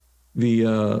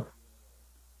The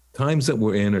times that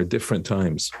we're in are different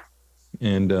times.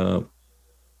 And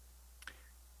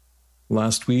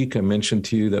last week, I mentioned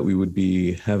to you that we would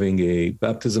be having a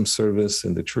baptism service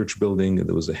in the church building, and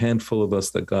there was a handful of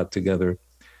us that got together.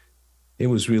 It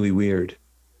was really weird.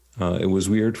 It was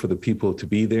weird for the people to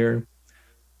be there,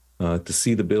 to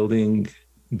see the building.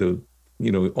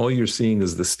 All you're seeing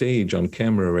is the stage on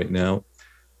camera right now,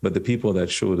 but the people that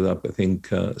showed up, I think,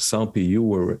 Salpi, you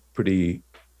were pretty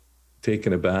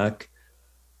taken aback.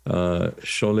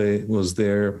 Shole was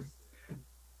there.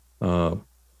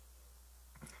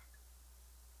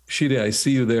 Shide, I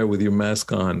see you there with your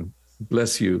mask on.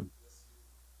 Bless you.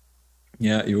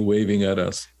 Yeah, you're waving at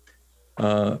us.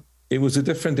 It was a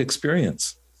different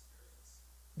experience.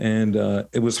 And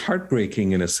it was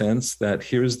heartbreaking in a sense that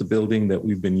here's the building that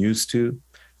we've been used to,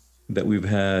 that we've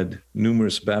had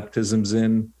numerous baptisms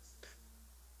in,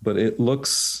 but it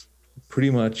looks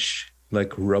pretty much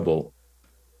like rubble.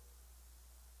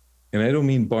 And I don't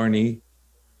mean Barney,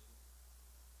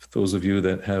 for those of you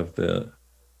that have the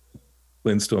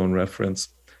Flintstone reference.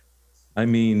 I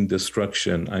mean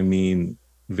destruction. I mean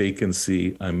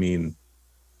vacancy. I mean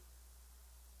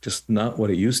just not what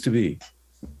it used to be.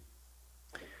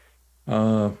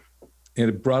 And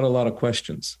it brought a lot of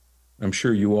questions. I'm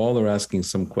sure you all are asking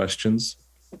some questions.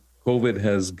 COVID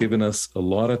has given us a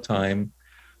lot of time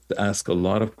to ask a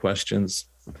lot of questions.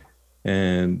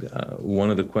 And one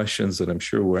of the questions that I'm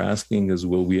sure we're asking is,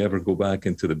 will we ever go back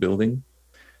into the building?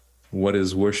 What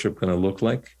is worship going to look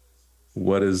like?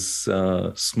 What is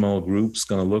small groups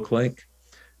going to look like?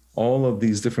 All of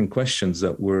these different questions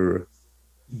that we're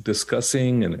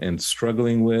discussing and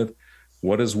struggling with.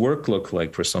 What does work look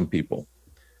like for some people?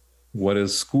 What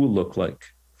does school look like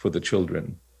for the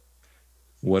children?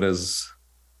 What does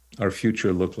our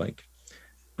future look like?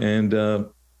 And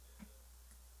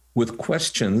with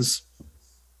questions,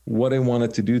 what I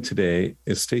wanted to do today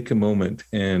is take a moment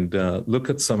and look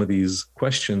at some of these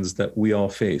questions that we all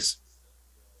face.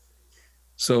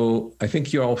 So I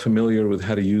think you're all familiar with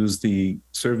how to use the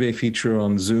survey feature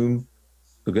on Zoom.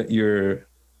 So get your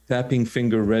tapping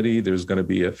finger ready. There's going to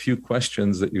be a few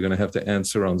questions that you're going to have to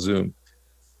answer on Zoom.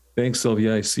 Thanks,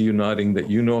 Sylvia. I see you nodding that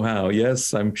you know how.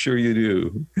 Yes, I'm sure you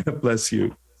do. Bless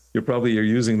you. You're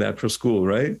using that for school,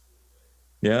 right?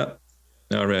 Yeah.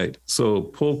 All right. So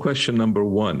poll question number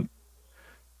 1.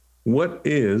 What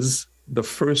is the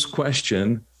first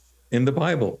question in the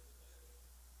Bible?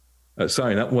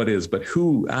 Sorry, not what is, but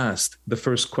who asked the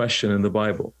first question in the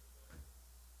Bible?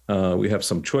 We have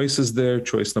some choices there.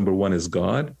 Choice number 1 is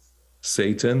God,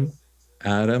 Satan,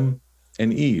 Adam,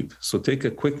 and Eve. So take a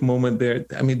quick moment there.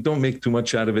 I mean, don't make too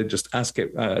much out of it. Just ask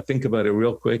it, think about it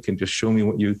real quick and just show me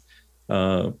what you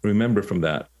remember from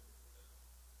that.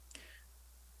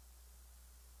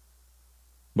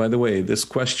 By the way, this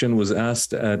question was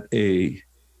asked at a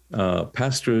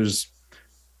pastor's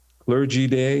clergy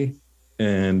day,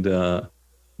 and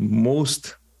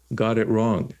most got it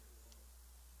wrong.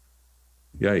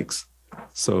 Yikes.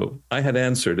 So I had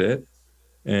answered it,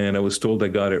 and I was told I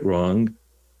got it wrong.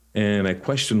 And I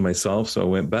questioned myself. So I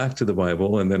went back to the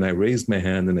Bible, and then I raised my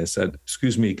hand and I said,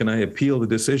 excuse me, can I appeal the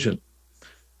decision?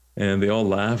 And they all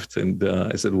laughed. And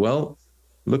I said, well,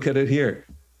 look at it here.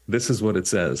 This is what it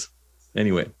says.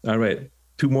 Anyway, all right.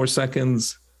 2 more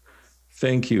seconds.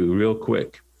 Thank you. Real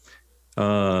quick.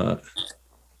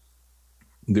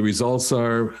 The results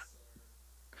are,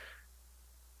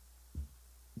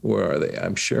 where are they?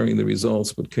 I'm sharing the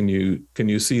results, but can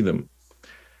you see them?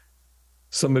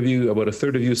 Some of you, about a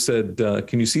third of you said,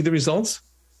 can you see the results?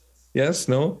 Yes,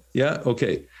 no? Yeah,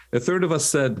 okay. A third of us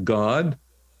said God.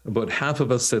 About half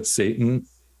of us said Satan.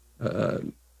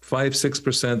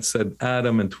 5-6% said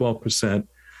Adam, and 12%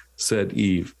 said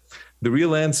Eve. The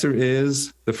real answer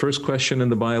is the first question in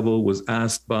the Bible was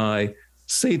asked by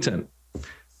Satan.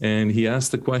 And he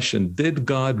asked the question, did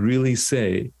God really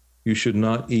say you should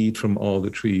not eat from all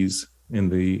the trees in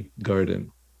the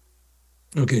garden?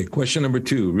 Okay, question number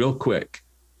 2, real quick.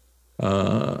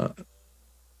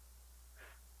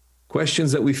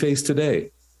 Questions that we face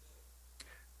today.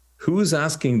 Who's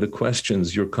asking the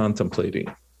questions you're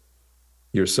contemplating?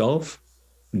 Yourself,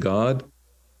 God,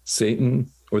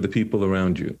 Satan, or the people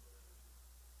around you?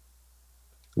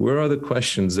 Where are the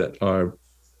questions that are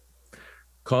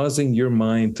causing your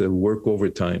mind to work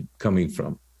overtime coming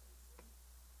from?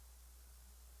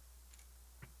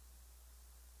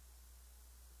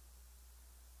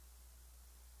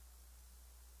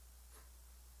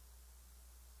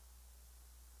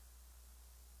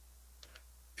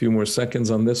 Few more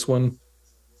seconds on this one.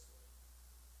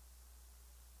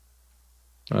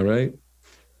 All right.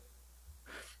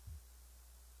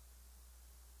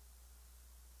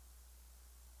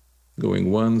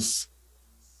 Going once,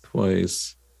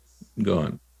 twice,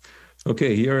 gone.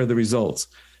 Okay, here are the results.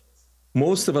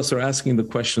 Most of us are asking the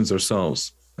questions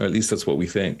ourselves, or at least that's what we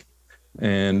think.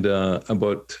 And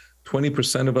about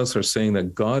 20% of us are saying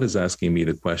that God is asking me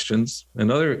the questions.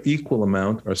 Another equal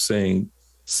amount are saying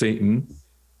Satan,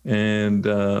 and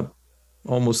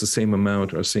almost the same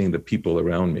amount are saying the people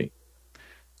around me.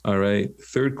 All right,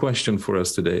 third question for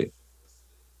us today.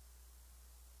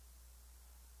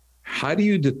 How do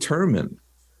you determine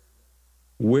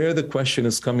where the question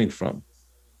is coming from?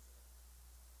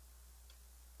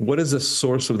 What is the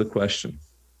source of the question?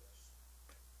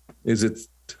 Is it,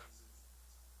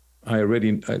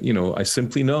 I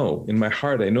simply know in my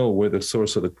heart, I know where the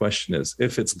source of the question is.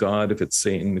 If it's God, if it's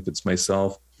Satan, if it's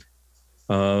myself,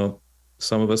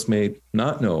 some of us may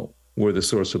not know where the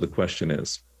source of the question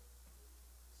is.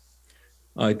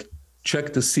 I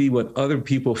check to see what other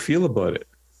people feel about it.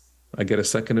 I get a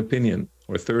second opinion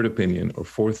or third opinion or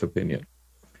fourth opinion.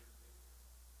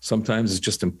 Sometimes it's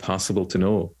just impossible to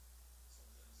know.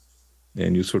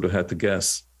 And you sort of had to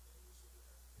guess.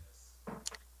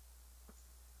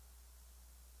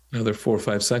 Another 4 or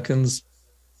 5 seconds.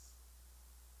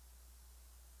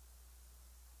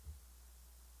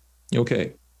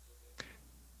 Okay.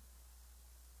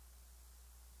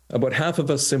 About half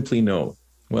of us simply know.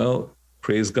 Well,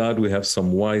 praise God, we have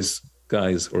some wise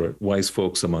guys or wise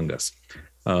folks among us.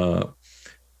 15%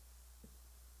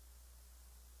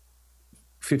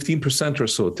 or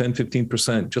so, 10,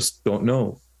 15% just don't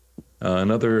know.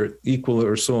 Another equal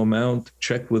or so amount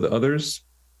check with others.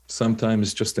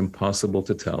 Sometimes just impossible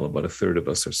to tell. About a third of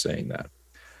us are saying that.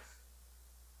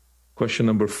 Question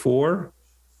number 4.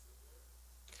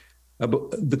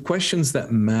 About the questions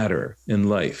that matter in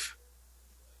life.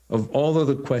 Of all of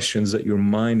the questions that your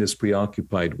mind is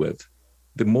preoccupied with,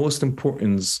 the most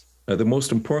important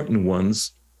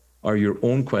ones are your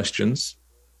own questions,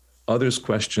 others'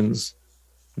 questions,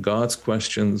 God's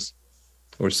questions,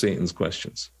 or Satan's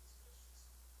questions.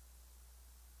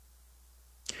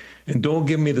 And don't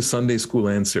give me the Sunday school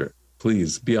answer.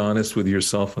 Please be honest with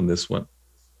yourself on this one.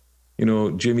 You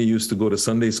know, Jimmy used to go to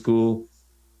Sunday school,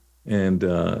 and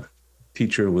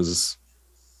teacher was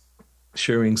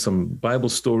sharing some Bible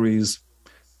stories.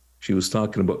 She was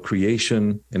talking about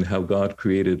creation and how God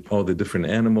created all the different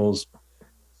animals.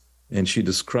 And she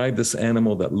described this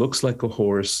animal that looks like a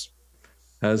horse,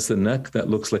 has the neck that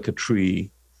looks like a tree,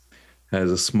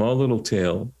 has a small little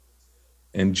tail.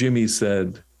 And Jimmy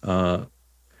said,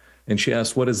 and she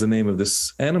asked, what is the name of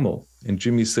this animal? And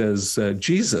Jimmy says,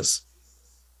 Jesus.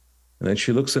 And then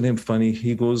she looks at him funny.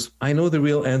 He goes, I know the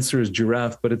real answer is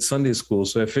giraffe, but it's Sunday school,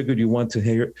 so I figured you want to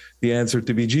hear the answer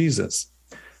to be Jesus.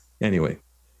 Anyway.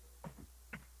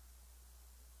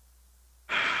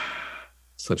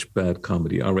 Such bad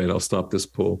comedy. All right, I'll stop this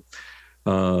poll.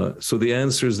 So the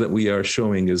answers that we are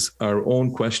showing is our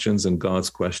own questions and God's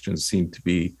questions seem to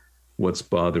be what's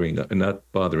bothering us, not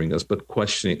bothering us, but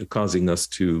causing us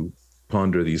to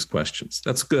ponder these questions.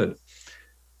 That's good.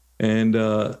 And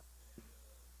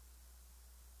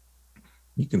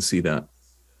you can see that.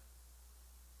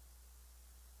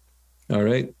 All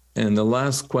right. And the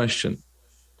last question.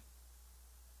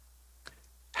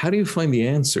 How do you find the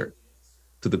answer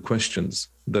to the questions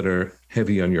that are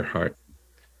heavy on your heart?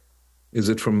 Is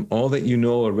it from all that you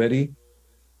know already?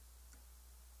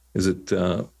 Is it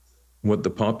what the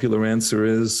popular answer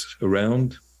is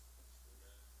around?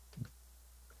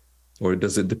 Or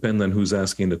does it depend on who's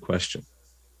asking the question?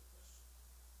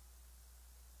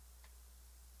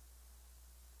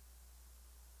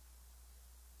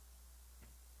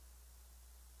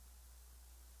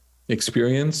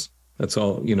 Experience, that's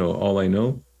all, all I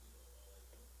know.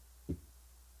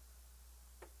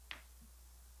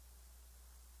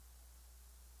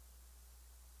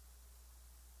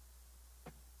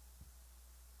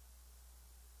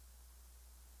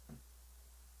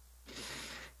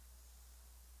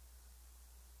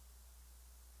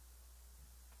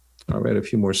 All right, a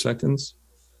few more seconds.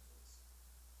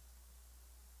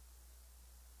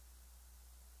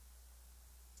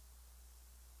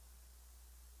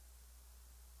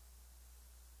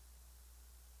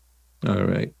 All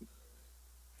right.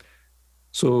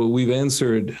 So we've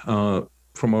answered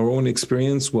from our own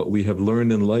experience what we have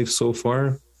learned in life so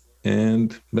far.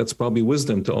 And that's probably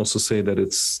wisdom to also say that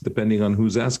it's depending on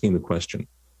who's asking the question.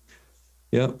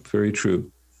 Yeah, very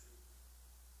true.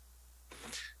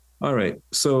 All right.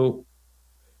 So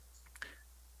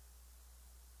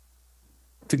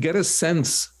to get a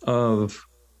sense of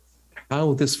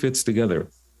how this fits together,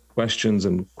 questions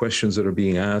that are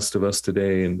being asked of us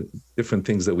today and different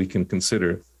things that we can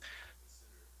consider.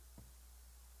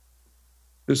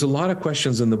 There's a lot of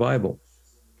questions in the Bible.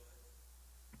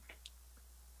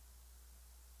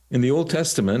 In the Old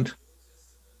Testament,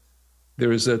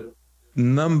 there is a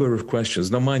number of questions.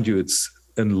 Now, mind you, it's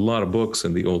in a lot of books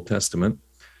in the Old Testament,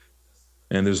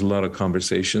 and there's a lot of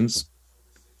conversations.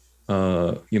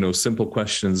 Simple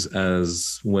questions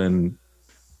as when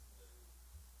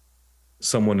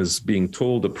someone is being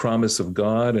told a promise of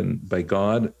God and by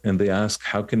God, and they ask,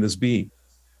 how can this be?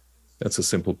 That's a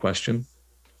simple question.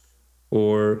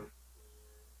 Or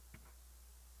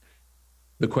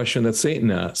the question that Satan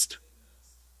asked,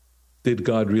 did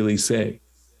God really say?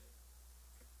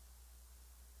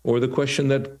 Or the question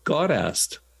that God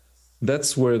asked.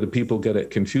 That's where the people get it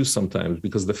confused sometimes,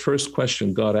 because the first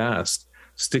question God asked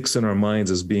sticks in our minds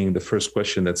as being the first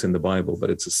question that's in the Bible, but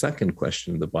it's a second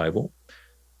question in the Bible.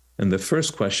 And the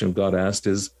first question God asked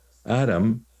is,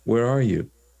 Adam, where are you?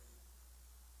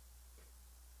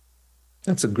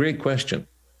 That's a great question.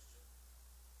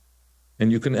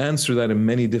 And you can answer that in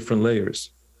many different layers.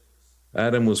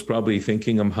 Adam was probably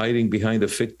thinking, I'm hiding behind a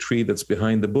fig tree that's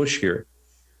behind the bush here.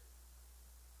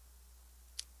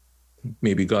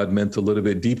 Maybe God meant a little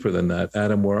bit deeper than that.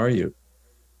 Adam, where are you?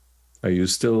 Are you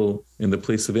still in the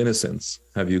place of innocence?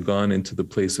 Have you gone into the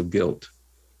place of guilt?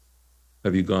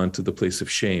 Have you gone to the place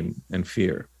of shame and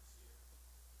fear?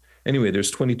 Anyway, there's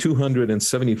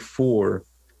 2,274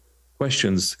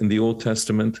 questions in the Old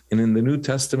Testament. And in the New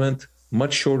Testament,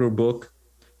 much shorter book,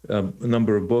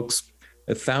 number of books,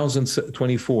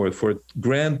 1,024 for a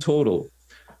grand total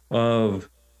of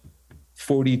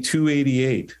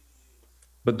 4,288.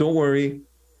 But don't worry,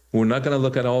 we're not going to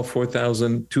look at all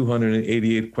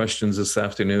 4,288 questions this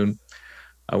afternoon.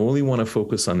 I only want to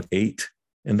focus on 8,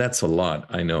 and that's a lot,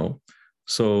 I know.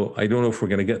 So I don't know if we're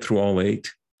going to get through all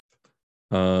 8.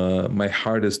 My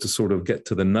heart is to sort of get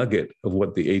to the nugget of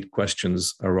what the 8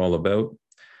 questions are all about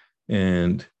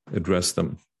and address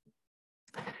them.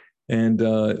 And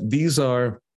these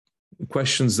are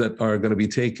questions that are going to be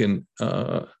taken.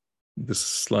 This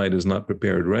slide is not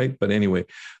prepared, right? But anyway,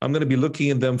 I'm going to be looking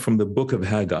at them from the book of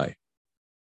Haggai.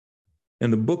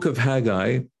 And the book of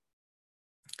Haggai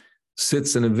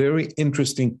sits in a very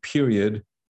interesting period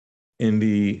in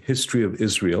the history of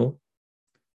Israel.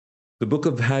 The book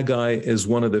of Haggai is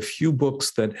one of the few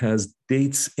books that has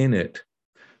dates in it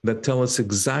that tell us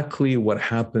exactly what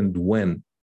happened when.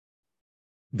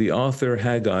 The author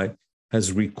Haggai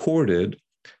has recorded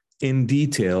in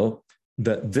detail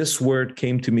that this word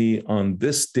came to me on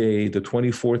this day, the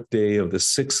 24th day of the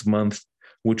 6th month,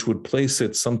 which would place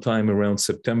it sometime around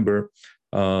September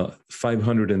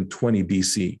 520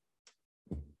 BC.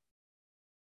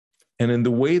 And in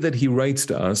the way that he writes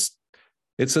to us,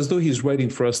 it's as though he's writing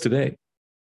for us today.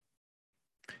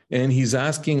 And he's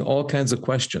asking all kinds of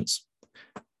questions.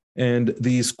 And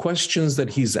these questions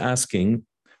that he's asking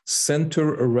center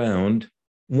around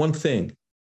one thing.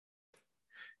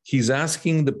 He's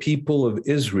asking the people of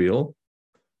Israel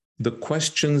the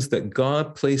questions that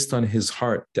God placed on his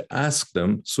heart to ask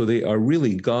them. So they are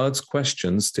really God's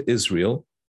questions to Israel.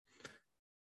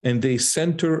 And they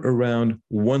center around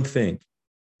one thing,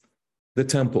 the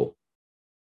temple.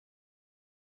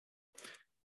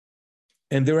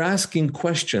 And they're asking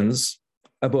questions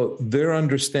about their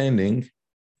understanding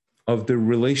of their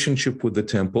relationship with the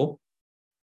temple.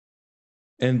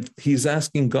 And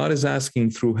God is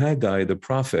asking through Haggai, the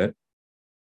prophet,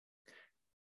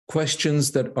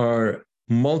 questions that are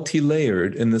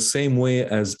multi-layered in the same way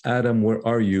as Adam, where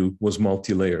are you, was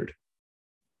multi-layered.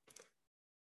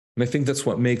 And I think that's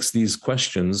what makes these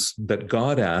questions that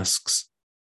God asks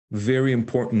very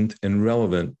important and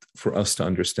relevant for us to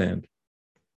understand.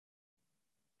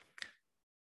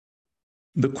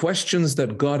 The questions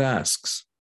that God asks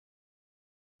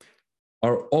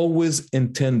are always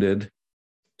intended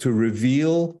to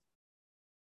reveal.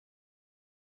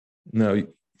 Now,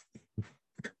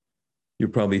 you're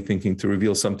probably thinking to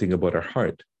reveal something about our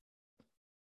heart.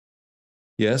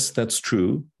 Yes, that's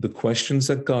true. The questions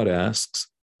that God asks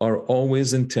are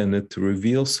always intended to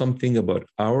reveal something about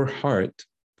our heart,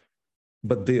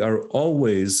 but they are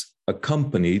always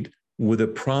accompanied with a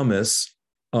promise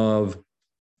of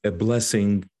a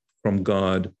blessing from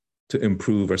God to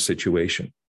improve our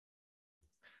situation.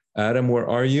 Adam, where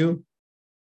are you?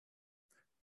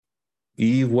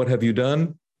 Eve, what have you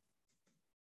done?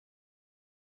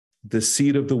 The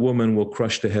seed of the woman will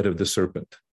crush the head of the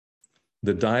serpent.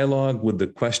 The dialogue with the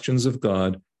questions of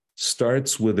God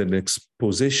starts with an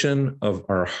exposition of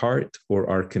our heart or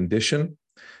our condition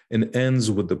and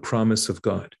ends with the promise of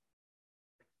God.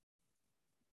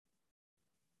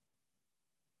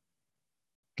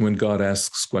 When God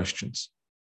asks questions.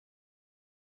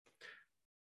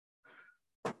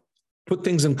 Put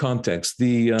things in context.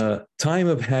 The time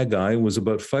of Haggai was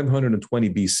about 520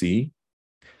 BC.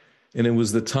 And it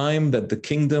was the time that the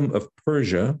kingdom of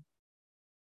Persia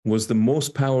was the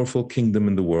most powerful kingdom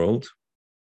in the world.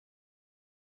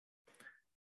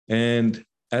 And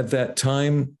at that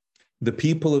time, the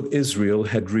people of Israel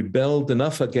had rebelled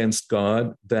enough against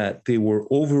God that they were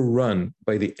overrun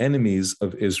by the enemies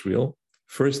of Israel,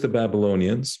 first the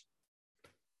Babylonians,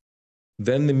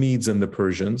 then the Medes and the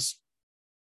Persians.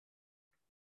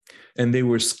 And they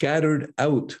were scattered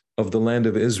out of the land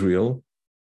of Israel.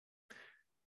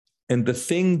 And the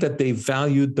thing that they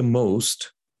valued the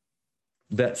most,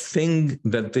 that thing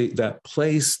that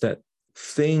place, that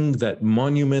thing, that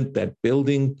monument, that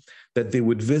building that they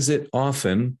would visit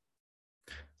often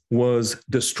was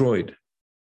destroyed.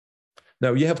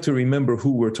 Now you have to remember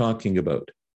who we're talking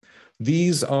about.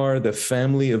 These are the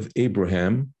family of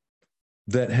Abraham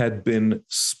that had been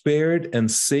spared and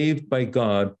saved by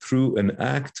God through an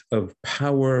act of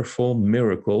powerful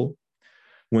miracle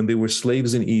when they were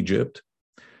slaves in Egypt.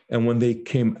 And when they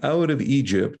came out of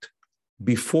Egypt,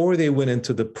 before they went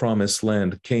into the promised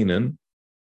land, Canaan,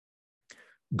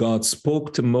 God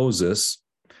spoke to Moses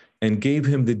and gave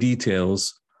him the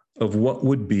details of what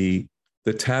would be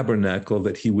the tabernacle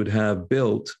that he would have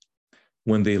built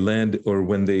when they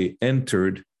when they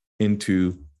entered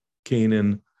into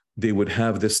Canaan. They would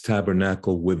have this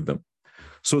tabernacle with them.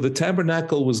 So the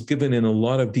tabernacle was given in a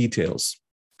lot of details.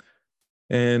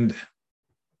 And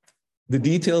the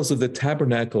details of the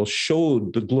tabernacle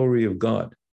showed the glory of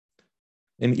God.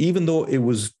 And even though it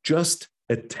was just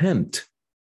a tent,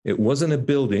 it wasn't a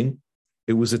building,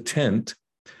 it was a tent.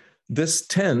 This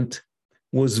tent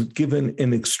was given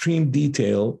in extreme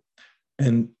detail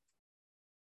and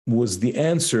was the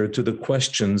answer to the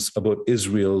questions about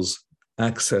Israel's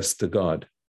access to God.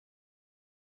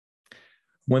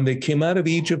 When they came out of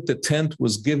Egypt, the tent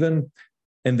was given,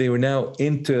 and they were now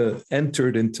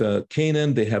entered into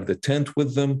Canaan. They have the tent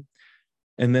with them.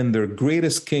 And then their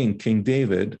greatest king, King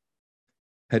David,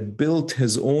 had built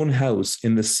his own house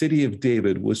in the city of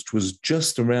David, which was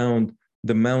just around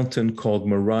the mountain called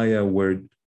Moriah, where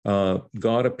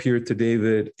God appeared to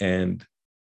David, and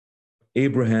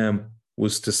Abraham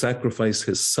was to sacrifice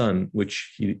his son,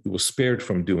 which he was spared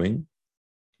from doing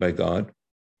by God.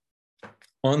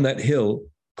 On that hill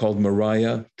called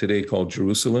Moriah, today called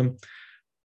Jerusalem,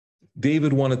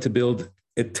 David wanted to build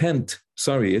a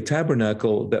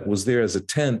tabernacle that was there as a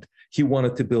tent. He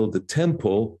wanted to build a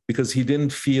temple because he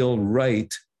didn't feel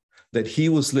right that he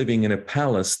was living in a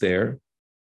palace there,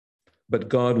 but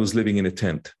God was living in a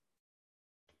tent.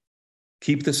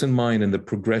 Keep this in mind in the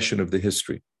progression of the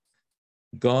history.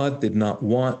 David did not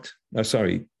want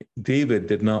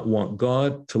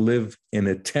God to live in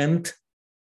a tent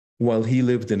while he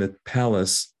lived in a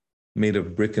palace made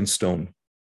of brick and stone.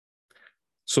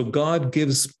 So God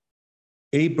gives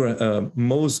God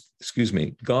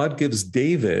gives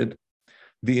David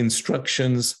the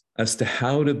instructions as to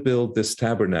how to build this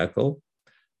tabernacle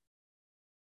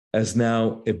as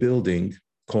now a building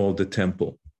called the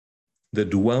temple, the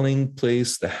dwelling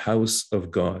place, the house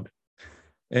of God.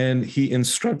 And he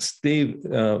instructs David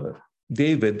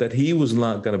that he was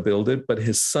not going to build it, but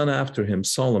his son after him,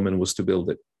 Solomon, was to build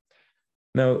it.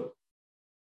 Now,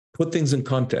 put things in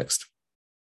context.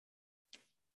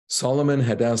 Solomon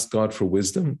had asked God for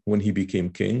wisdom when he became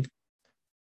king.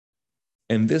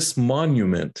 And this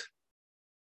monument,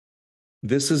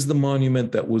 this is the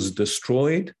monument that was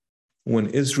destroyed when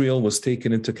Israel was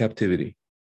taken into captivity.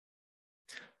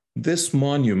 This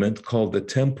monument, called the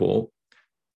temple,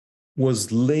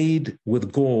 was laid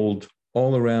with gold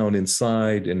all around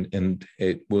inside, and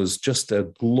it was just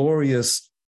a glorious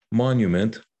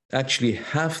monument. Actually,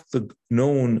 half the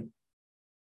known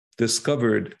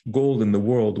discovered gold in the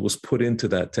world was put into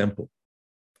that temple.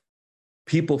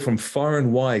 People from far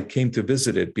and wide came to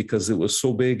visit it because it was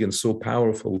so big and so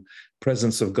powerful.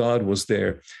 Presence of God was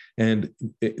there. And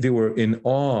they were in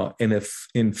awe and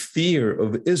in fear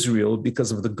of Israel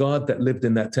because of the God that lived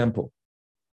in that temple.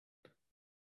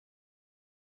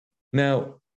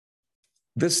 Now,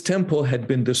 this temple had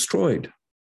been destroyed.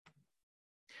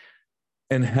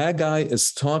 And Haggai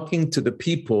is talking to the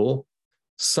people,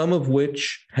 some of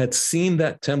which had seen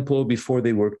that temple before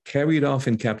they were carried off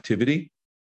in captivity.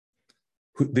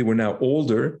 They were now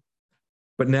older,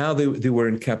 but now they were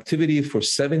in captivity for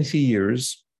 70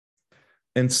 years.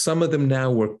 And some of them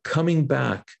now were coming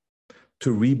back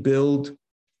to rebuild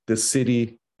the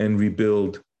city and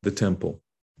rebuild the temple.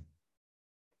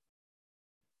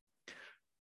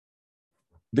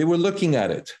 They were looking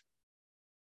at it.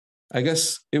 I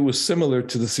guess it was similar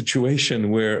to the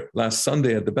situation where last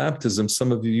Sunday at the baptism,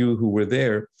 some of you who were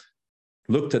there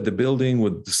looked at the building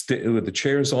with the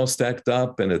chairs all stacked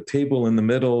up and a table in the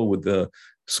middle with the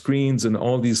screens and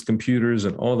all these computers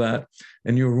and all that.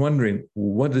 And you're wondering,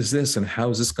 what is this and how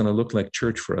is this going to look like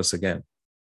church for us again?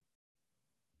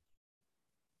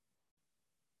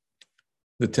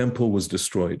 The temple was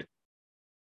destroyed.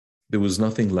 There was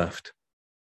nothing left.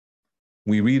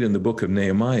 We read in the book of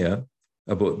Nehemiah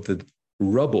about the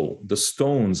rubble, the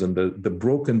stones, and the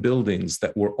broken buildings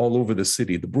that were all over the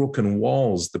city, the broken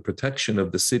walls, the protection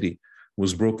of the city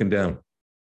was broken down.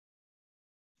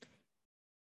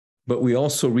 But we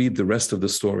also read the rest of the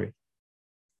story.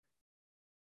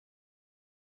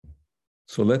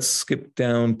 So let's skip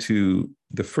down to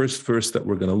the first verse that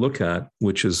we're going to look at,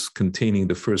 which is containing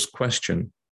the first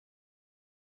question.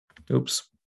 Oops.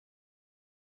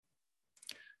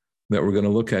 That we're going to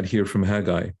look at here from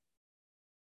Haggai.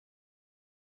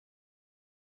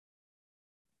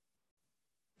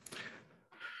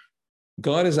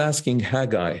 God is asking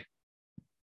Haggai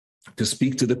to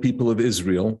speak to the people of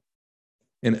Israel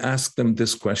and ask them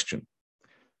this question.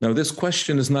 Now, this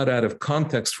question is not out of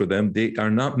context for them. They are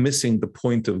not missing the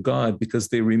point of God because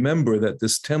they remember that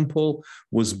this temple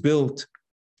was built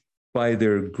by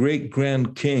their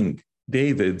great-grand king,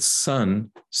 David's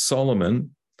son,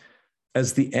 Solomon,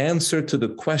 as the answer to the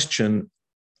question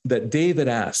that David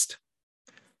asked,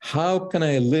 how can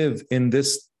I live in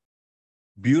this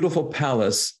beautiful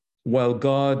palace while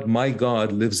God, my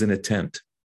God, lives in a tent?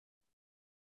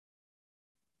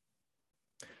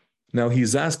 Now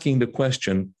he's asking the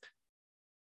question,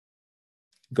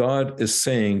 God is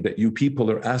saying that you people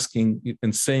are asking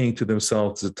and saying to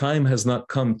themselves, the time has not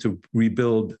come to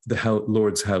rebuild the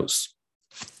Lord's house.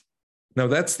 Now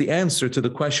that's the answer to the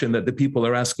question that the people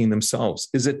are asking themselves.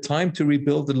 Is it time to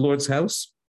rebuild the Lord's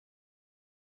house?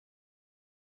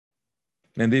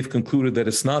 And they've concluded that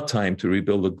it's not time to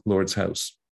rebuild the Lord's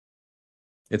house.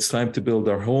 It's time to build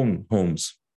our own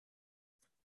homes.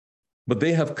 But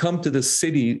they have come to the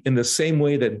city in the same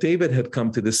way that David had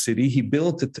come to the city. He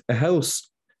built a house.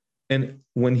 And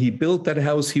when he built that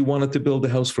house, he wanted to build a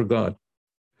house for God.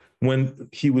 When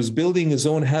he was building his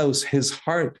own house, his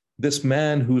heart, this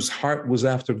man whose heart was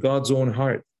after God's own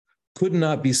heart, could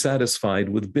not be satisfied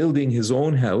with building his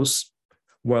own house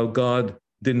while God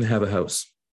didn't have a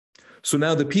house. So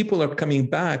now the people are coming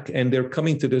back and they're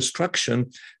coming to destruction.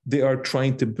 They are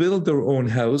trying to build their own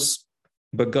house.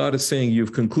 But God is saying,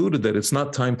 you've concluded that it's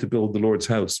not time to build the Lord's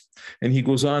house. And he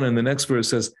goes on in the next verse,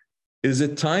 says, is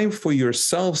it time for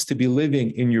yourselves to be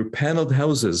living in your paneled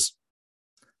houses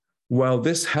while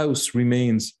this house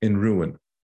remains in ruin?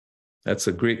 That's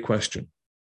a great question.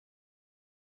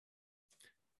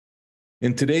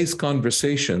 In today's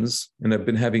conversations, and I've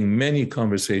been having many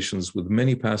conversations with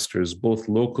many pastors, both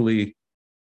locally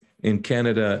in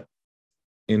Canada,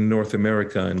 in North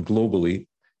America, and globally,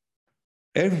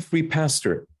 every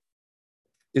pastor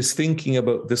is thinking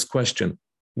about this question.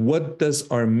 What does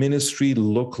our ministry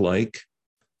look like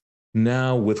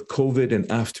now with COVID and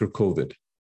after COVID?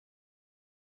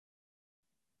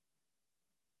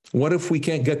 What if we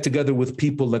can't get together with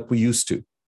people like we used to?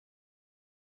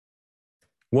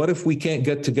 What if we can't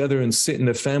get together and sit in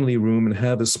a family room and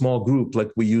have a small group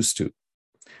like we used to?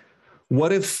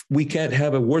 What if we can't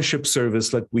have a worship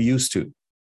service like we used to?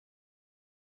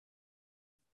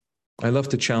 I love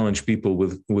to challenge people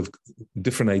with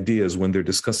different ideas when they're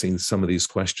discussing some of these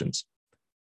questions.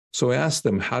 So I asked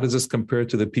them, how does this compare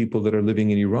to the people that are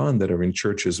living in Iran that are in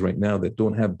churches right now that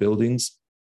don't have buildings,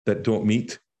 that don't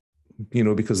meet,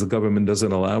 because the government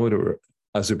doesn't allow it, or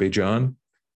Azerbaijan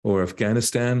or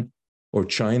Afghanistan or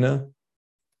China?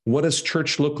 What does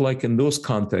church look like in those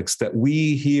contexts that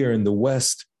we here in the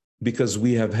West, because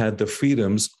we have had the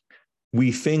freedoms, we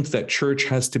think that church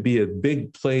has to be a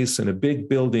big place and a big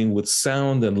building with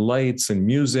sound and lights and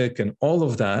music and all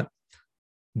of that.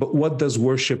 But what does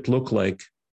worship look like?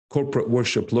 Corporate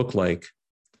worship look like?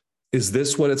 Is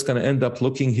this what it's going to end up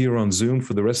looking here on Zoom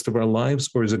for the rest of our lives,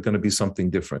 or is it going to be something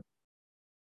different?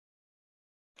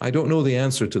 I don't know the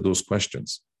answer to those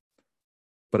questions,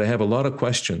 but I have a lot of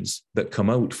questions that come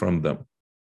out from them.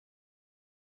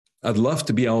 I'd love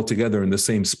to be all together in the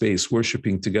same space,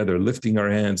 worshiping together, lifting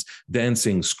our hands,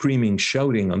 dancing, screaming,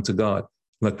 shouting unto God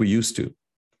like we used to.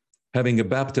 Having a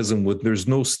baptism with there's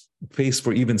no space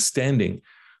for even standing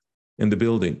in the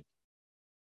building.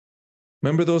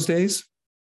 Remember those days?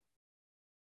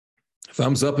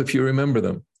 Thumbs up if you remember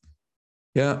them.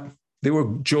 Yeah, they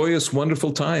were joyous,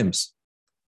 wonderful times.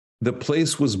 The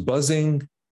place was buzzing.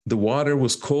 The water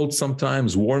was cold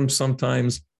sometimes, warm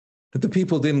sometimes. But the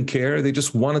people didn't care. They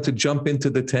just wanted to jump into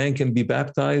the tank and be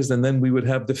baptized, and then we would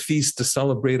have the feast to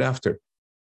celebrate after.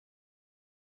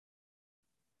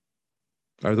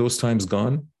 Are those times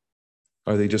gone?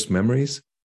 Are they just memories?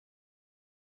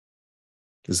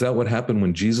 Is that what happened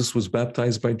when Jesus was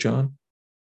baptized by John?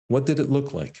 What did it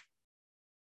look like?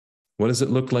 What does it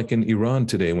look like in Iran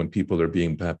today when people are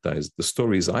being baptized? The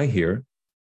stories I hear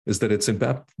is that it's in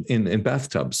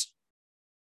bathtubs,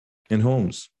 in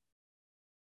homes,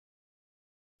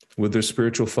 with their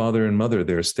spiritual father and mother.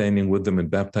 They're standing with them and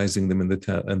baptizing them in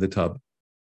the tub.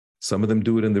 Some of them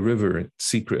do it in the river in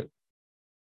secret.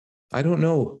 I don't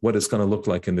know what it's going to look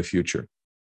like in the future.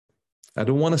 I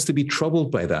don't want us to be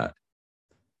troubled by that.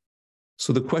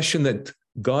 So the question that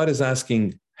God is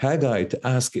asking Haggai to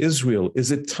ask Israel,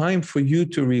 is it time for you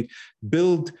to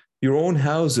rebuild your own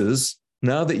houses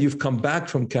now that you've come back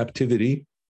from captivity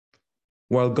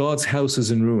while God's house is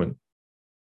in ruin?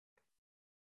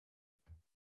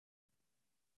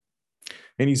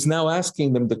 And he's now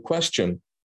asking them the question,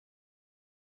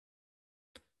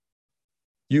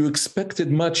 you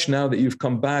expected much now that you've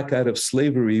come back out of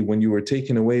slavery when you were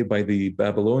taken away by the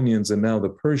Babylonians and now the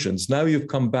Persians. Now you've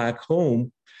come back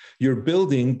home, you're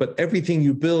building, but everything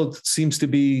you build seems to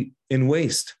be in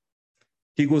waste.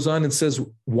 He goes on and says,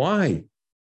 why?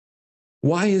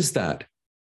 Why is that?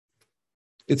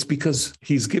 It's because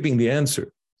he's giving the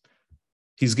answer.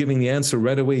 He's giving the answer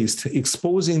right away. He's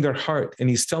exposing their heart, and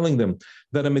he's telling them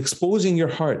that I'm exposing your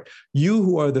heart. You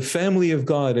who are the family of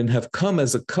God and have come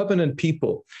as a covenant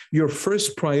people, your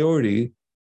first priority,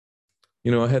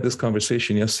 I had this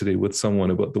conversation yesterday with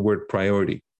someone about the word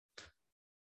priority.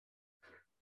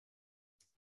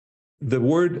 The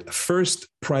word first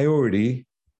priority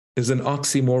is an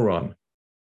oxymoron.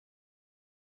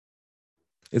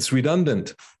 It's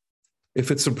redundant. If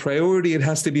it's a priority, it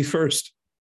has to be first.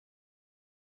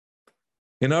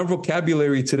 In our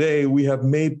vocabulary today, we have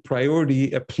made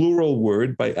priority a plural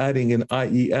word by adding an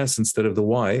IES instead of the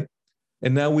Y.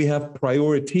 And now we have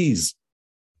priorities.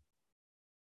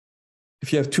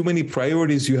 If you have too many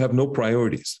priorities, you have no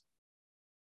priorities.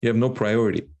 You have no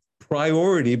priority.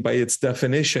 Priority, by its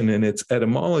definition and its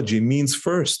etymology, means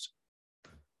first.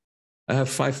 I have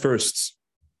 5 firsts.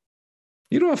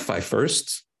 You don't have 5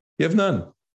 firsts. You have none.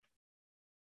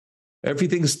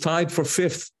 Everything's tied for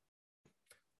 5th.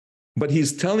 But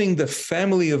he's telling the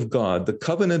family of God, the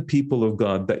covenant people of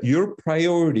God, that your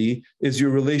priority is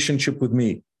your relationship with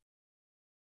me.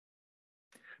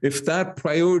 If that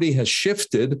priority has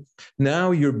shifted,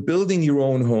 now you're building your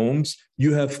own homes.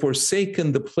 You have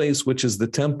forsaken the place which is the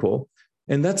temple.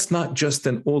 And that's not just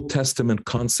an Old Testament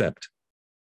concept.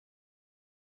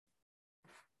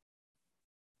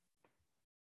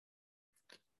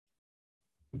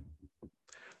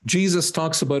 Jesus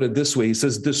talks about it this way. He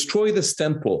says, destroy this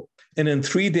temple, and in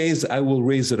 3 days I will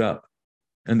raise it up.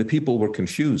 And the people were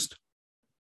confused.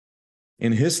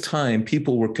 In his time,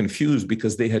 people were confused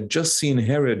because they had just seen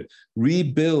Herod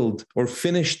rebuild or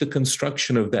finish the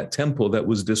construction of that temple that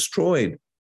was destroyed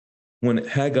when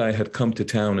Haggai had come to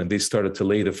town and they started to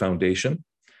lay the foundation.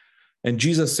 And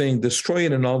Jesus saying, destroy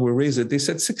it and I will raise it. They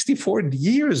said, 64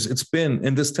 years it's been,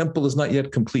 and this temple is not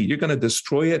yet complete. You're going to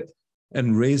destroy it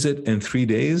and raise it in 3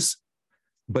 days?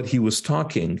 But he was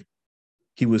speaking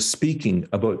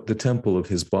about the temple of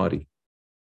his body.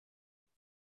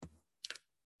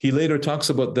 He later talks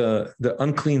about the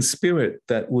unclean spirit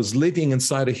that was living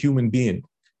inside a human being.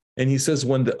 And he says,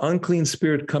 when the unclean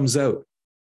spirit comes out,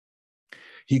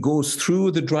 he goes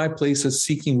through the dry places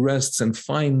seeking rests and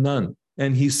find none.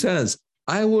 And he says,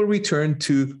 I will return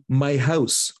to my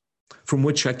house from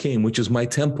which I came, which is my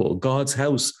temple. God's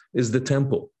house is the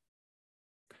temple.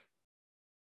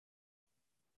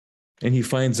 And he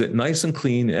finds it nice and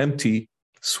clean, empty,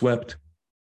 swept.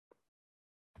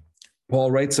 Paul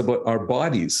writes about our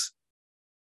bodies,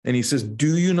 and he says,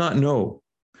 do you not know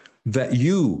that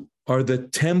you are the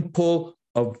temple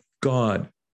of God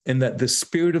and that the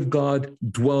Spirit of God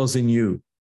dwells in you?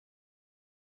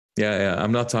 Yeah,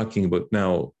 I'm not talking about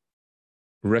now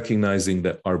recognizing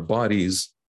that our bodies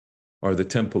are the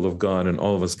temple of God and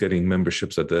all of us getting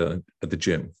memberships at the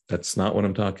gym. That's not what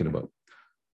I'm talking about.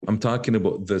 I'm talking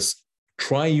about this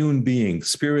triune being,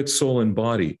 spirit, soul, and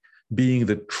body, being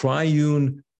the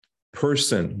triune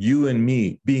person, you and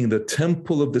me, being the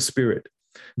temple of the Spirit,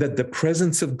 that the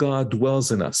presence of God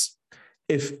dwells in us.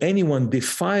 If anyone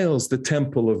defiles the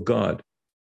temple of God,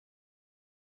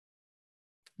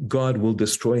 God will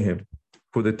destroy him.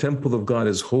 For the temple of God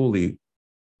is holy,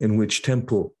 in which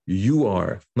temple you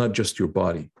are, not just your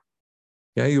body.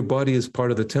 Yeah, your body is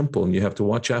part of the temple, and you have to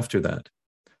watch after that.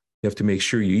 You have to make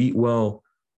sure you eat well.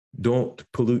 Don't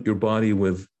pollute your body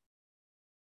with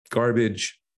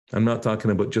garbage. I'm not talking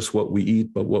about just what we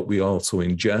eat, but what we also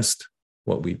ingest,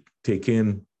 what we take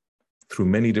in through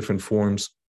many different forms.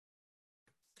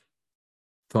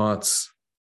 Thoughts,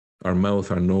 our mouth,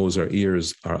 our nose, our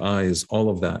ears, our eyes, all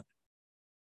of that.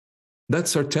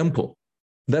 That's our temple.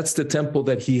 That's the temple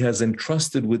that he has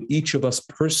entrusted with each of us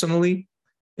personally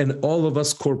and all of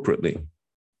us corporately.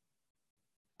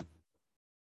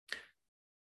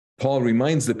 Paul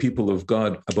reminds the people of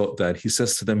God about that. He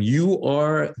says to them, you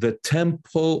are the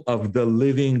temple of the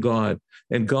living God.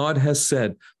 And God has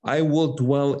said, I will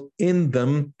dwell in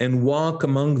them and walk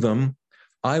among them.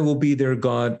 I will be their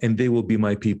God and they will be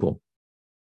my people.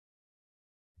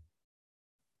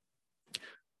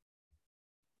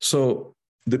 So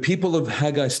the people of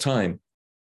Haggai's time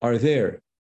are there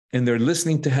and they're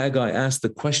listening to Haggai ask the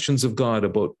questions of God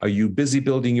about, are you busy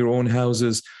building your own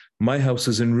houses? My house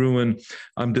is in ruin.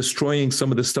 I'm destroying some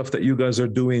of the stuff that you guys are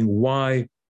doing. Why?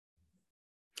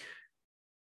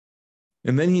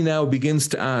 And then he now begins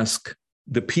to ask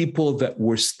the people that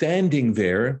were standing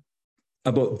there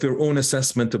about their own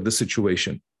assessment of the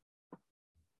situation.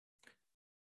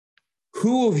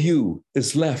 Who of you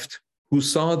is left who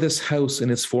saw this house in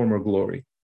its former glory?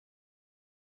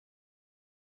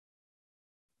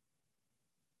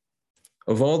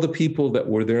 Of all the people that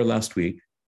were there last week,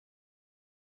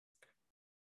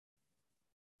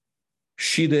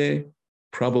 Shide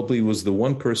probably was the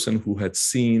one person who had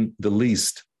seen the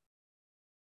least.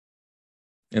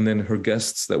 And then her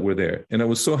guests that were there. And I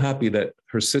was so happy that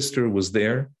her sister was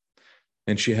there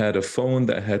and she had a phone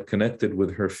that had connected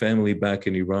with her family back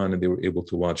in Iran and they were able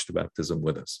to watch the baptism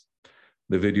with us.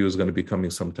 The video is going to be coming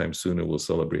sometime soon and we'll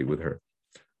celebrate with her.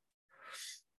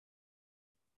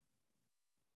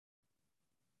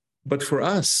 But for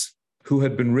us who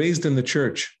had been raised in the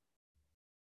church,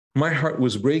 my heart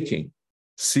was breaking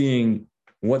seeing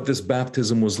what this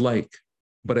baptism was like.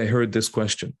 But I heard this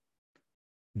question.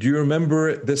 Do you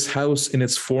remember this house in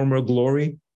its former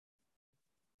glory?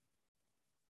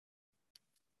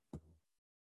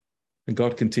 And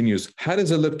God continues, how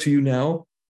does it look to you now?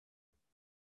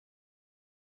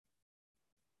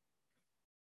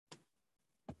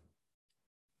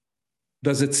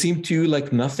 Does it seem to you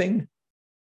like nothing?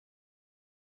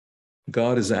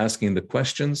 God is asking the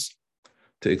questions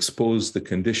to expose the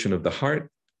condition of the heart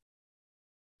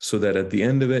so that at the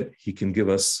end of it, he can give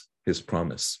us his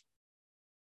promise.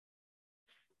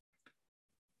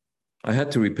 I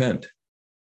had to repent.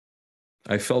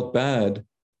 I felt bad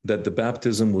that the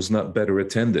baptism was not better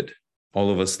attended.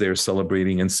 All of us there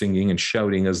celebrating and singing and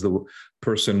shouting as the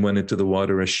person went into the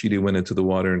water, as Shide went into the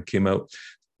water and came out.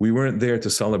 We weren't there to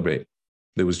celebrate.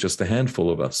 There was just a handful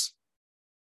of us.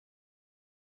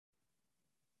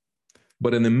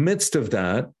 But in the midst of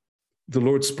that, the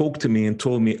Lord spoke to me and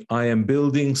told me, I am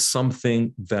building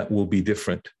something that will be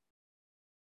different.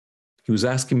 He was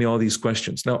asking me all these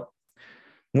questions. Now,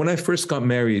 when I first got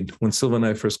married, when Silva and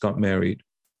I first got married,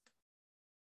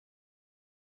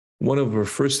 one of our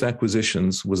first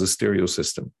acquisitions was a stereo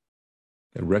system,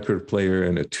 a record player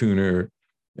and a tuner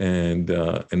and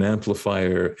an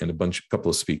amplifier and a couple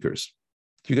of speakers.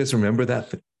 Do you guys remember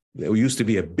that? It used to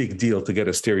be a big deal to get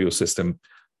a stereo system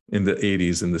in the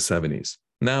 80s and the 70s.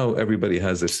 Now everybody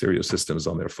has their stereo systems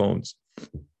on their phones,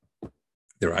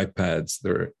 their iPads,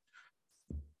 their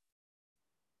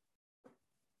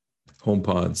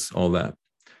HomePods, all that.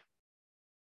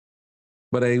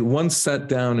 But I once sat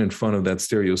down in front of that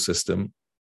stereo system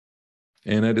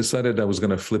and I decided I was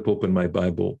going to flip open my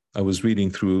Bible. I was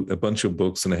reading through a bunch of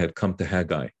books and I had come to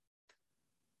Haggai.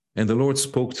 And the Lord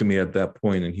spoke to me at that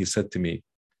point and he said to me,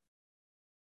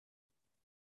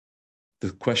 the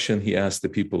question he asked the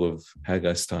people of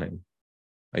Haggai's time,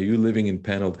 are you living in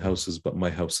paneled houses, but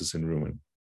my house is in ruin?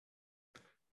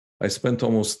 I spent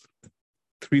almost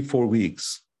 3-4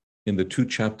 weeks in the 2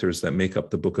 chapters that make up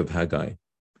the book of Haggai.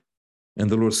 And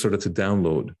the Lord started to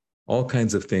download all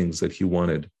kinds of things that he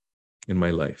wanted in my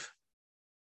life.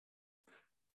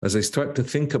 As I start to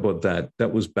think about that,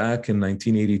 that was back in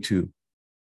 1982.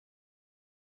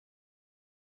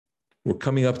 We're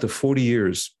coming up to 40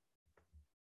 years.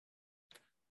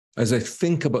 As I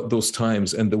think about those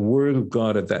times and the word of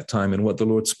God at that time and what the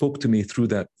Lord spoke to me through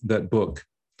that book,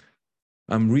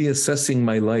 I'm reassessing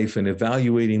my life and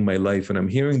evaluating my life, and I'm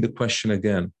hearing the question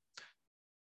again.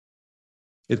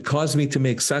 It caused me to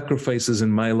make sacrifices in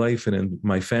my life and in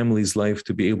my family's life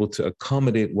to be able to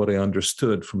accommodate what I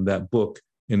understood from that book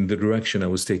in the direction I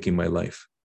was taking my life.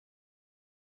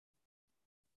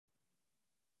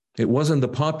 It wasn't the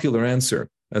popular answer,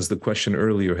 as the question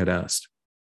earlier had asked.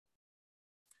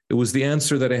 It was the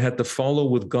answer that I had to follow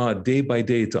with God day by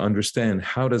day to understand,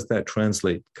 how does that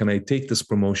translate? Can I take this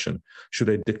promotion? Should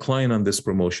I decline on this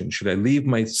promotion? Should I leave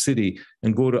my city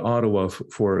and go to Ottawa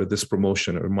for this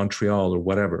promotion, or Montreal or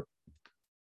whatever?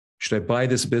 Should I buy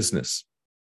this business?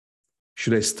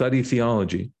 Should I study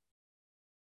theology?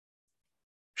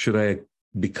 Should I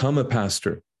become a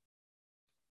pastor?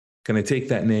 Can I take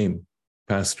that name,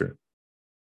 Pastor?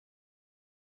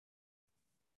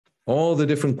 All the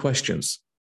different questions.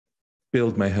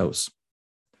 Build my house.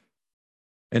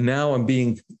 And now I'm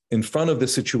being in front of the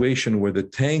situation where the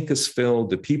tank is filled,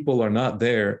 the people are not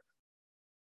there.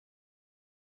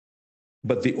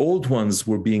 But the old ones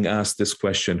were being asked this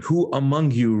question: who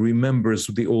among you remembers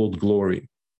the old glory?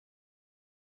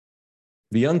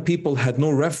 The young people had no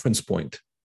reference point.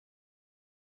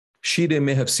 Shide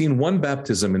may have seen one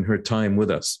baptism in her time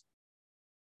with us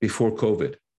before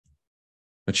COVID,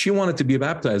 but she wanted to be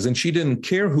baptized and she didn't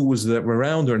care who was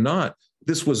around or not.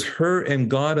 This was her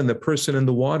and God and the person in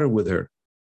the water with her.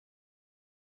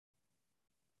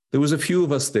 There was a few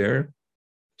of us there,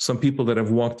 some people that have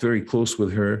walked very close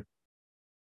with her.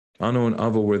 Ano and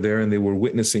Ava were there and they were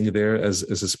witnessing there as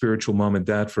a spiritual mom and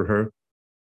dad for her.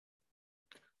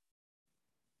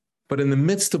 But in the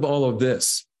midst of all of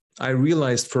this, I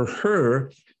realized for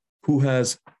her, who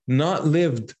has not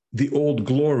lived the old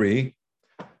glory,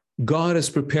 God is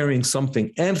preparing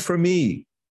something. And for me,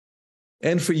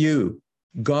 and for you,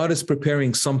 God is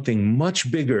preparing something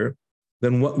much bigger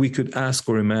than what we could ask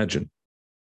or imagine.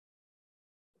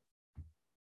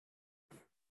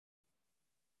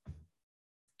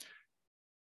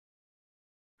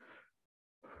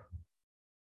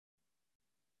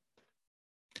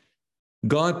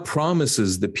 God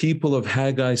promises the people of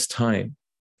Haggai's time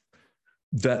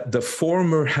that the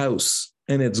former house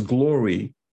and its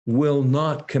glory will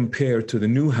not compare to the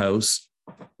new house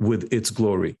with its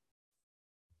glory.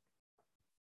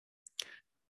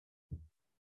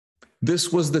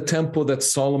 This was the temple that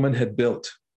Solomon had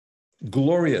built,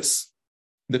 glorious.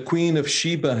 The Queen of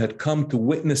Sheba had come to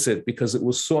witness it because it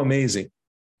was so amazing.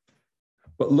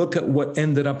 But look at what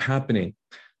ended up happening.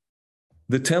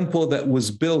 The temple that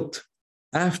was built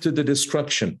after the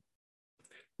destruction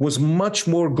was much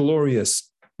more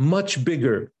glorious, much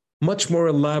bigger, much more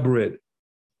elaborate.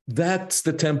 That's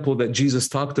the temple that Jesus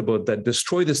talked about, that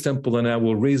destroy this temple and I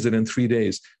will raise it in 3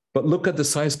 days. But look at the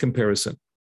size comparison.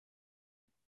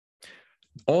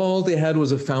 All they had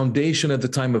was a foundation at the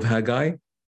time of Haggai.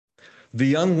 The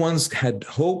young ones had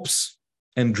hopes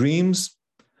and dreams.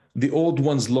 The old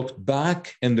ones looked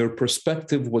back and their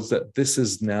perspective was that this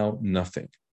is now nothing.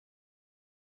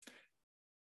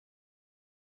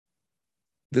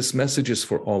 This message is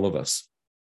for all of us.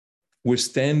 We're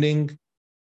standing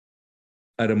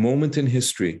at a moment in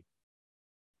history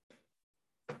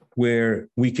where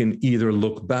we can either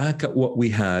look back at what we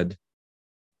had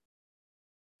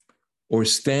or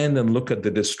stand and look at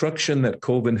the destruction that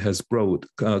COVID has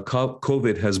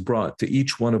brought to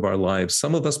each one of our lives.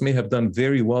 Some of us may have done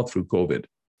very well through COVID,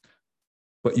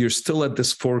 but you're still at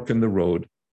this fork in the road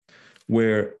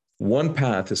where one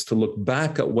path is to look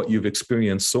back at what you've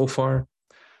experienced so far,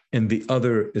 and the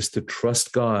other is to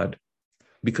trust God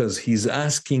because He's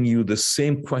asking you the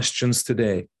same questions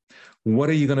today. What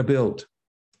are you going to build?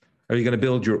 Are you going to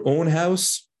build your own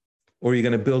house or are you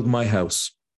going to build my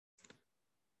house?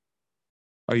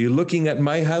 Are you looking at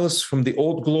my house from the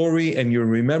old glory and you're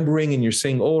remembering and you're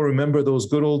saying, oh, remember those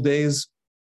good old days?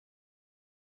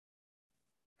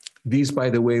 These, by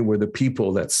the way, were the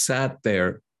people that sat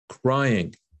there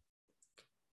crying.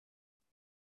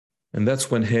 And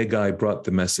that's when Haggai brought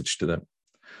the message to them.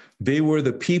 They were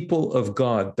the people of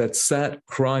God that sat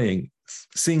crying,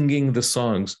 singing the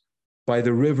songs. By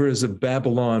the rivers of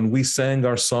Babylon, we sang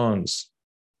our songs.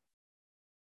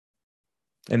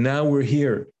 And now we're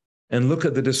here. And look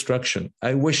at the destruction.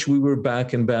 I wish we were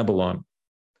back in Babylon.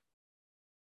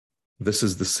 This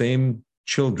is the same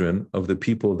children of the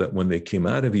people that when they came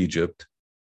out of Egypt,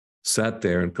 sat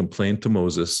there and complained to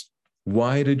Moses,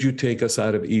 why did you take us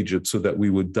out of Egypt so that we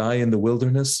would die in the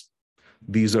wilderness?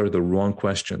 These are the wrong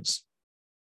questions,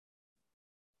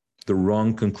 the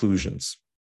wrong conclusions.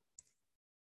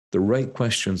 The right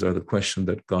questions are the question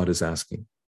that God is asking.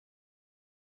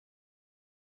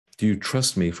 Do you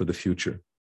trust me for the future?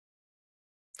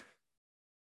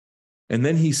 And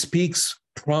then he speaks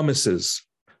promises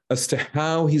as to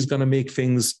how he's going to make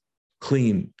things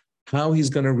clean, how he's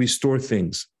going to restore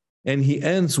things. And he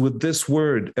ends with this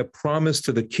word, a promise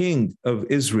to the king of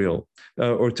Israel,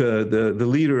 or to the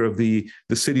leader of the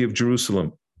city of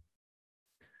Jerusalem.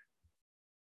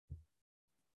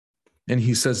 And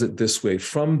he says it this way,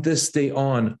 from this day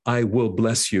on, I will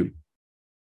bless you.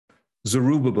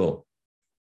 Zerubbabel.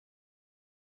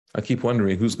 I keep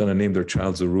wondering who's going to name their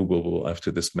child Zerubbabel after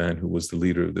this man who was the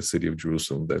leader of the city of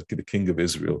Jerusalem, the king of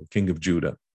Israel, king of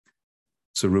Judah.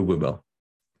 Zerubbabel.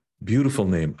 Beautiful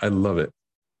name. I love it.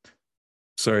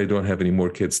 Sorry, I don't have any more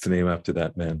kids to name after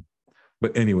that man.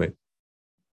 But anyway,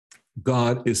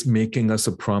 God is making us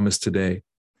a promise today.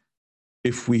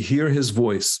 If we hear his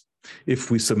voice,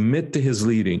 if we submit to his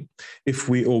leading, if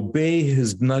we obey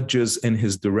his nudges and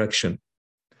his direction,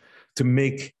 to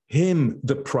make him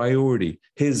the priority,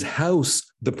 his house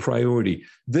the priority,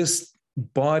 this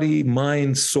body,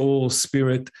 mind, soul,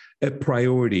 spirit a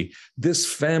priority,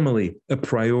 this family a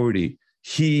priority,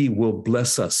 he will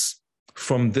bless us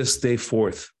from this day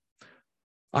forth.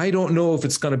 I don't know if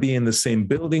it's going to be in the same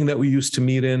building that we used to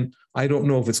meet in. I don't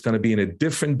know if it's going to be in a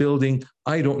different building.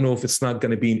 I don't know if it's not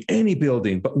going to be in any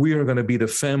building, but we are going to be the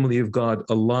family of God,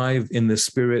 alive in the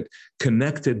spirit,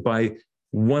 connected by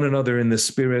one another in the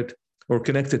spirit, or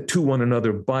connected to one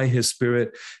another by his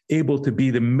spirit, able to be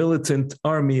the militant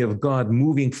army of God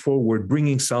moving forward,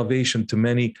 bringing salvation to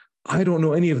many. I don't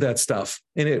know any of that stuff.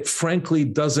 And it frankly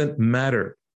doesn't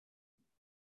matter.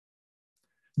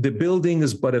 The building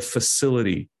is but a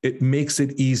facility. It makes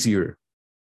it easier.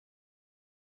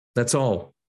 That's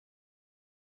all.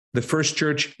 The first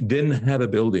church didn't have a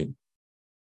building.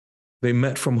 They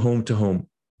met from home to home.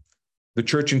 The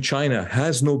church in China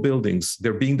has no buildings.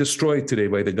 They're being destroyed today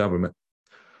by the government.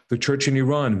 The church in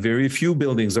Iran, very few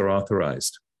buildings are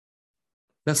authorized.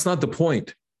 That's not the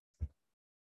point.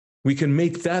 We can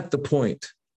make that the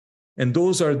point. And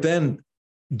those are then,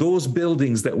 those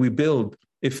buildings that we build,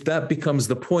 if that becomes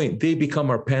the point, they become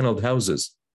our paneled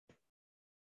houses.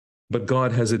 But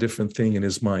God has a different thing in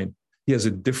his mind. He has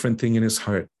a different thing in his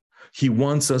heart. He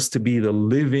wants us to be the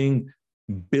living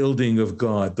building of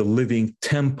God, the living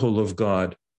temple of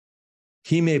God.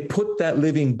 He may put that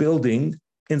living building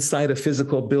inside a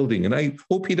physical building, and I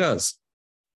hope he does.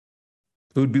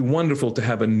 It would be wonderful to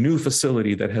have a new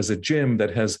facility that has a gym,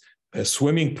 that has a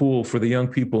swimming pool for the young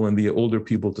people and the older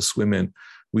people to swim in.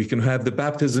 We can have the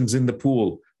baptisms in the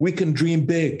pool. We can dream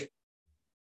big.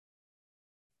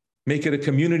 Make it a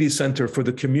community center for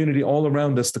the community all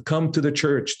around us to come to the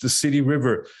church, the City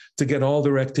River, to get all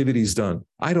their activities done.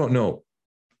 I don't know.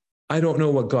 I don't know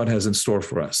what God has in store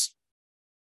for us.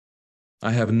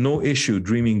 I have no issue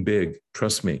dreaming big,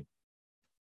 trust me.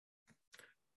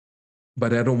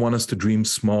 But I don't want us to dream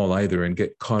small either and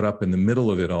get caught up in the middle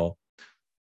of it all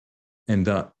and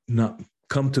not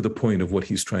come to the point of what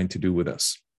he's trying to do with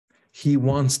us. He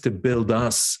wants to build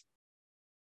us.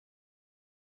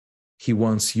 He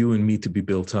wants you and me to be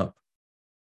built up.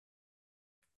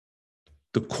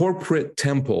 The corporate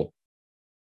temple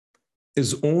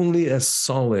is only as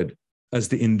solid as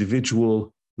the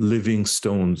individual living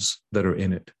stones that are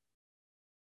in it.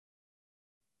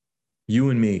 You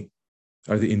and me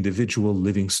are the individual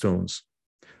living stones.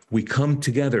 We come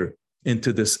together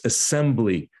into this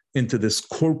assembly, into this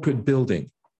corporate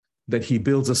building that he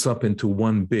builds us up into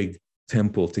one big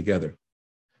temple together.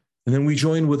 And then we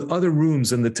join with other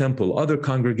rooms in the temple, other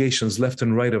congregations left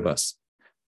and right of us,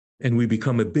 and we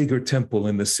become a bigger temple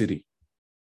in the city.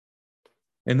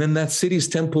 And then that city's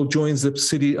temple joins the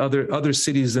city, other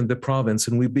cities in the province,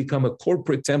 and we become a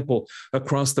corporate temple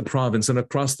across the province and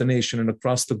across the nation and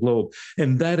across the globe.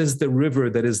 And that is the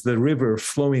river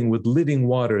flowing with living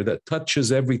water that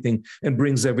touches everything and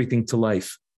brings everything to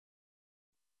life.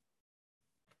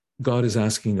 God is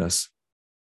asking us,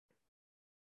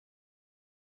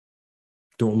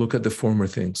 don't look at the former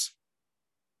things.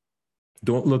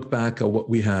 Don't look back at what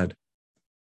we had.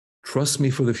 Trust me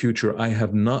for the future. I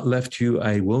have not left you.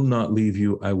 I will not leave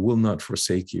you. I will not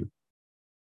forsake you.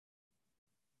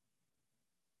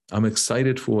 I'm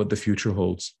excited for what the future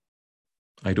holds.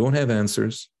 I don't have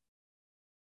answers,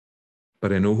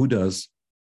 but I know who does.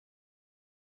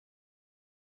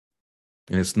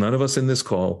 And it's none of us in this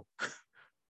call,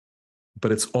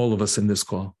 but it's all of us in this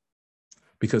call,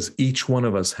 because each one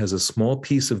of us has a small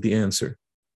piece of the answer.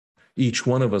 Each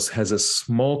one of us has a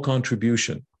small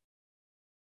contribution.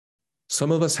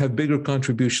 Some of us have bigger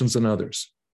contributions than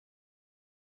others.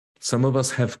 Some of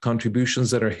us have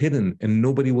contributions that are hidden and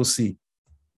nobody will see,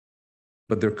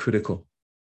 but they're critical.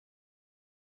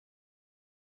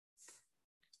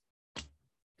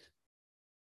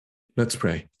 Let's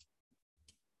pray.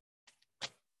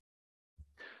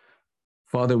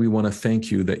 Father, we want to thank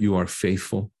you that you are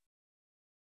faithful,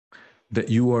 that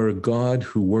you are a God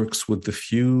who works with the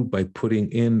few by putting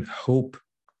in hope,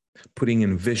 putting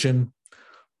in vision,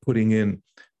 putting in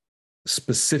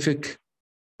specific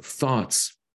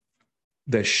thoughts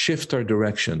that shift our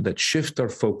direction, that shift our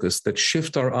focus, that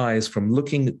shift our eyes from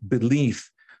looking beneath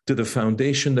to the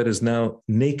foundation that is now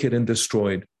naked and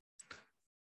destroyed,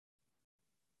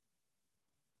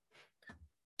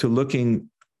 to looking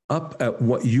up at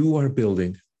what you are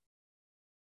building.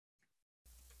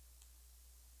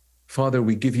 Father,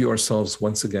 we give you ourselves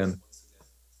once again.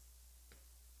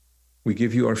 We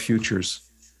give you our futures.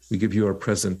 We give you our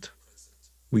present.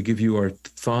 We give you our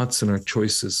thoughts and our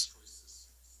choices.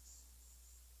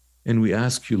 And we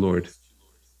ask you, Lord,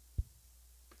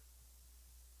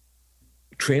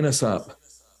 train us up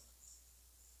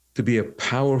to be a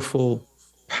powerful,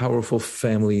 powerful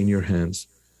family in your hands.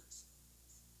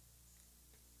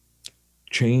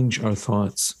 Change our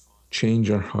thoughts, change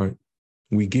our heart.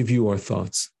 We give you our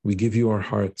thoughts, we give you our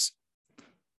hearts.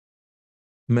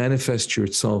 Manifest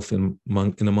yourself in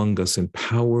among us in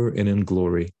power and in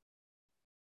glory.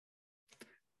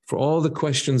 For all the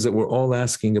questions that we're all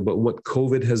asking about what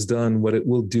COVID has done, what it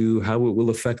will do, how it will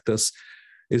affect us,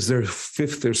 is there a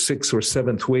fifth or sixth or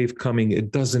seventh wave coming?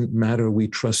 It doesn't matter. We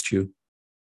trust you.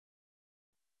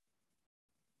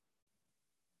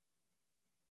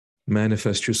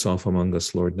 Manifest yourself among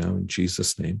us, Lord, now in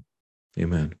Jesus' name.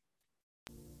 Amen.